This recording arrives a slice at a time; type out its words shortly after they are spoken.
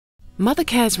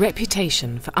Mothercare's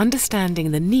reputation for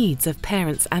understanding the needs of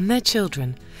parents and their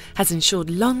children has ensured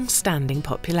long-standing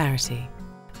popularity.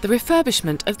 The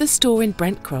refurbishment of the store in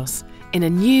Brent Cross in a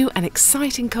new and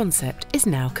exciting concept is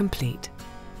now complete.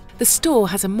 The store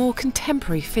has a more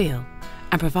contemporary feel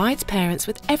and provides parents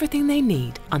with everything they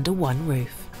need under one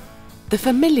roof. The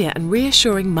familiar and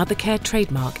reassuring Mothercare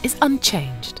trademark is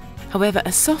unchanged. However,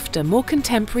 a softer, more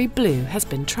contemporary blue has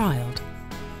been trialled.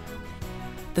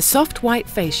 The soft white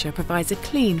fascia provides a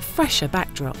clean, fresher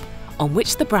backdrop on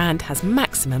which the brand has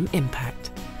maximum impact.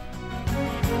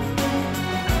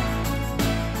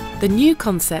 The new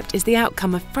concept is the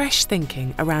outcome of fresh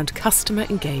thinking around customer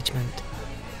engagement.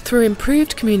 Through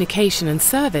improved communication and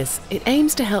service, it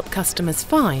aims to help customers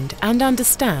find and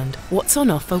understand what's on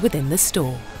offer within the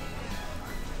store.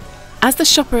 As the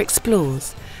shopper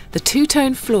explores, the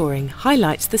two-tone flooring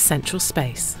highlights the central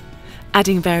space,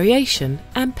 adding variation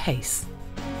and pace.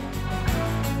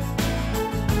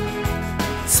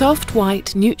 Soft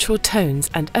white, neutral tones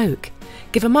and oak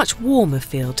give a much warmer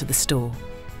feel to the store.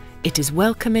 It is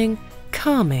welcoming,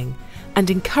 calming, and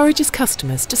encourages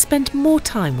customers to spend more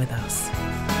time with us.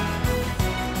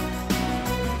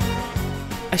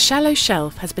 A shallow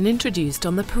shelf has been introduced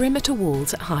on the perimeter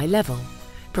walls at high level,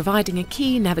 providing a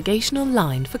key navigational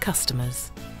line for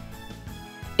customers.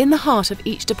 In the heart of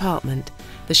each department,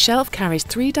 the shelf carries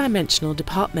three-dimensional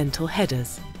departmental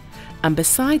headers, and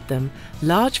beside them,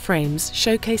 large frames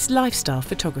showcase lifestyle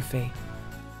photography.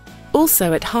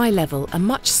 Also at high level, a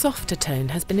much softer tone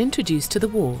has been introduced to the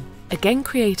wall, again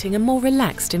creating a more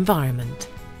relaxed environment.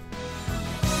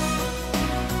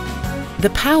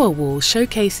 The Power Wall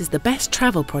showcases the best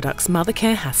travel products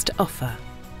Mothercare has to offer.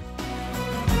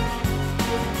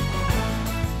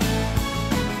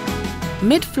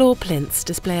 Mid-floor plinths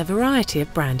display a variety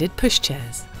of branded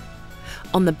pushchairs.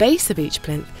 On the base of each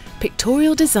plinth,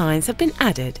 pictorial designs have been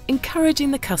added, encouraging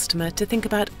the customer to think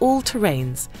about all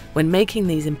terrains when making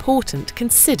these important,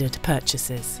 considered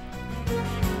purchases.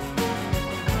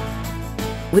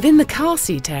 Within the car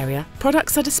seat area,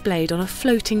 products are displayed on a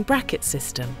floating bracket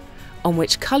system, on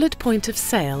which coloured point of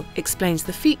sale explains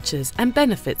the features and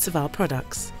benefits of our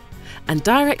products, and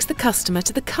directs the customer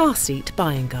to the car seat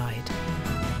buying guide.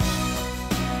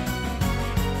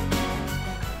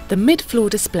 The mid-floor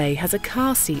display has a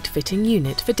car seat fitting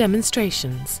unit for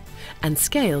demonstrations and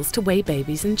scales to weigh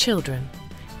babies and children,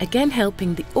 again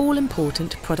helping the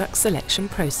all-important product selection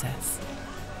process.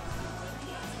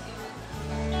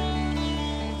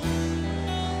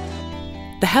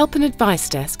 The help and advice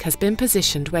desk has been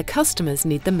positioned where customers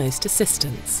need the most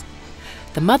assistance.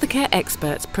 The Mothercare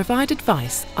experts provide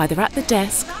advice either at the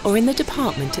desk or in the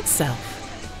department itself,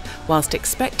 whilst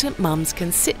expectant mums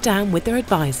can sit down with their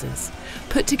advisors,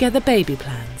 put together baby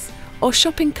plans, or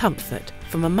shop in comfort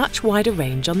from a much wider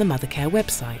range on the Mothercare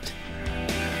website.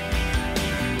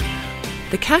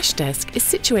 The cash desk is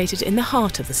situated in the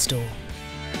heart of the store.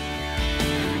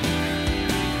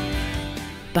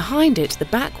 Behind it, the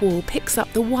back wall picks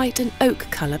up the white and oak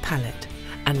colour palette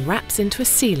and wraps into a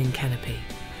ceiling canopy,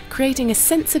 creating a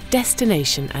sense of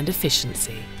destination and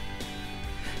efficiency.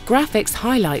 Graphics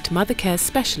highlight Mothercare's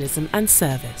specialism and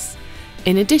service,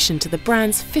 in addition to the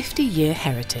brand's 50-year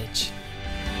heritage.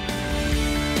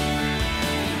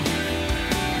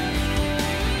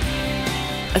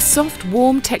 A soft,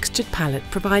 warm textured palette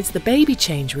provides the baby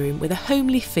change room with a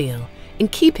homely feel, in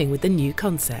keeping with the new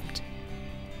concept.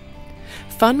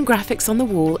 Fun graphics on the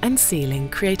wall and ceiling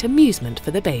create amusement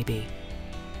for the baby.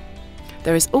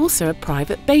 There is also a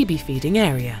private baby feeding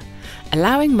area,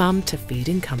 allowing mum to feed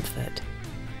in comfort.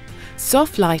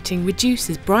 Soft lighting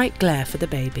reduces bright glare for the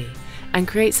baby and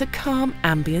creates a calm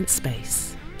ambient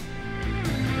space.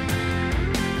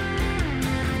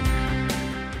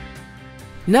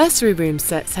 Nursery room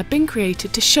sets have been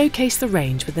created to showcase the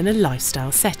range within a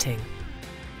lifestyle setting.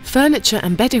 Furniture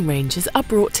and bedding ranges are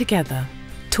brought together,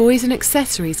 toys and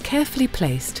accessories carefully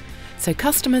placed so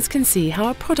customers can see how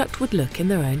a product would look in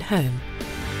their own home.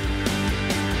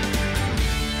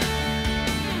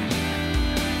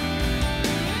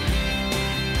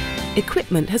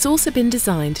 Equipment has also been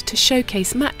designed to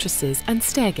showcase mattresses and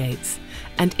stairgates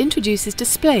and introduces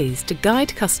displays to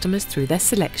guide customers through their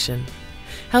selection,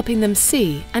 helping them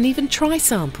see and even try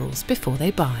samples before they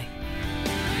buy.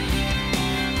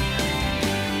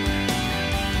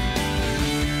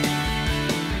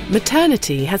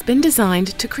 Maternity has been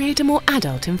designed to create a more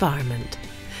adult environment,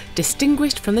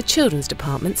 distinguished from the children's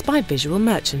departments by visual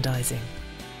merchandising.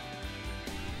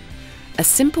 A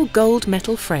simple gold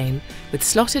metal frame with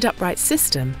slotted upright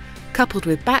system, coupled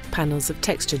with back panels of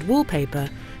textured wallpaper,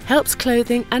 helps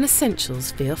clothing and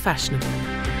essentials feel fashionable.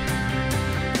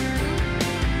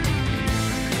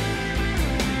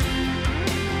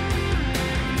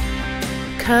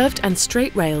 Curved and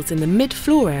straight rails in the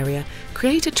mid-floor area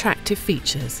create attractive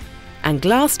features, and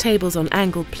glass tables on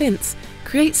angled plinths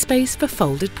create space for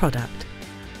folded product.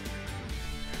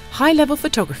 High-level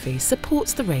photography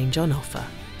supports the range on offer.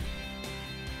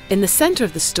 In the centre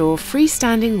of the store,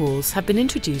 freestanding walls have been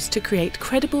introduced to create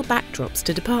credible backdrops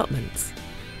to departments.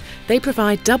 They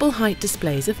provide double-height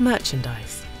displays of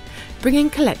merchandise,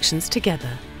 bringing collections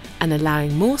together and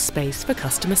allowing more space for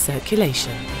customer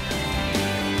circulation.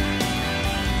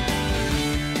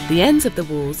 The ends of the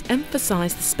walls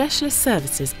emphasise the specialist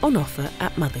services on offer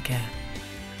at Mothercare.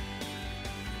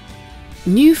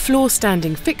 New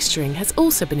floor-standing fixturing has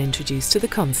also been introduced to the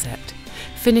concept,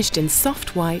 finished in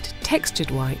soft white,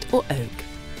 textured white or oak.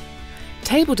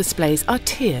 Table displays are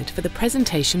tiered for the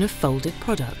presentation of folded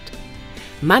product.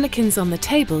 Mannequins on the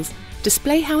tables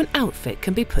display how an outfit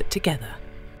can be put together.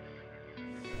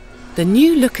 The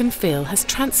new look and feel has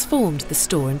transformed the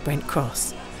store in Brent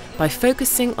Cross by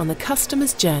focusing on the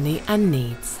customer's journey and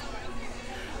needs.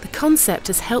 The concept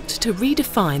has helped to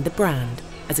redefine the brand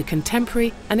as a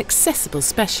contemporary and accessible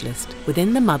specialist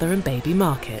within the mother and baby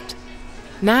market.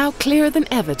 Now clearer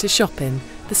than ever to shop in,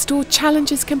 the store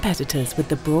challenges competitors with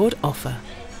the broad offer.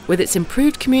 With its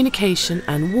improved communication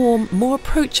and warm, more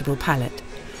approachable palette,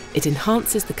 it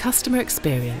enhances the customer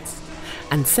experience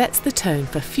and sets the tone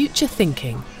for future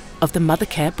thinking of the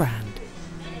Mothercare brand.